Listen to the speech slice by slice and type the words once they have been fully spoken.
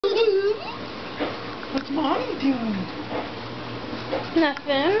mommy doing?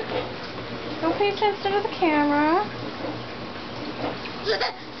 Nothing. Don't pay attention to the camera.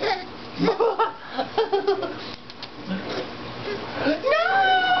 No!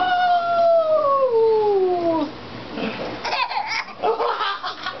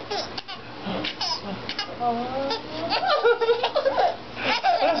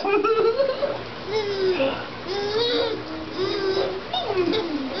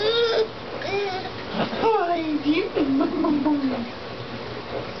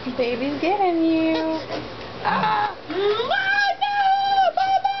 Baby's getting you. Ah! No,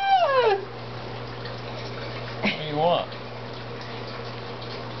 Mama! What do you want?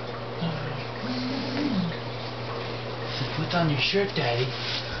 Put on your shirt, Daddy.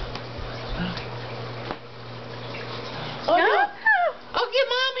 Oh, no! Oh, get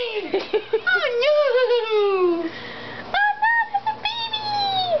Mommy! Oh, no! Oh, no, there's a baby!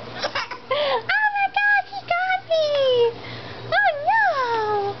 Oh, my gosh, he got me! Oh, no!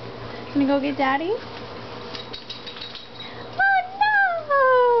 Gonna go get Daddy? Oh, no!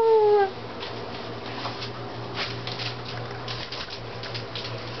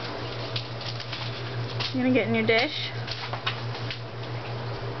 You gonna get in your dish?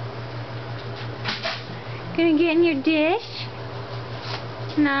 Gonna get in your dish?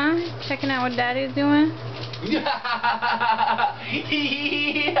 Nah, checking out what Daddy's doing? You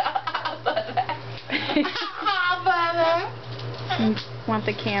want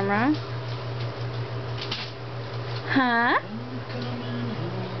the camera? Huh?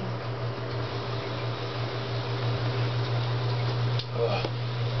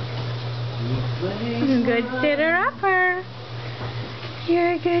 Good sitter-upper.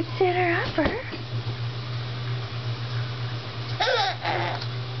 You're a good sitter-upper.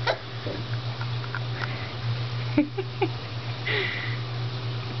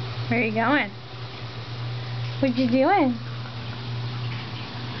 Where are you going? What you doing?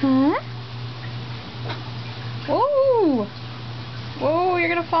 Huh? Whoa! Whoa, you're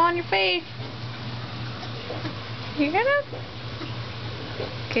gonna fall on your face. You're gonna...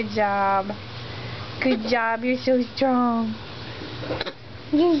 Good job. Good job, you're so strong.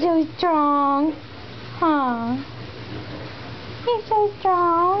 You're so strong. Huh? You're so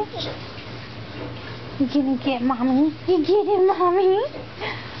strong. You gonna get Mommy? You get it, Mommy?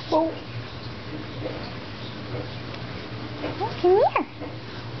 Oh. Oh, come here.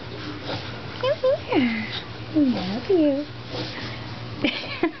 Come here. I love you.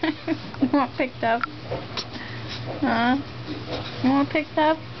 You want picked up? Huh? You want picked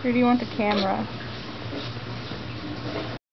up? Or do you want the camera?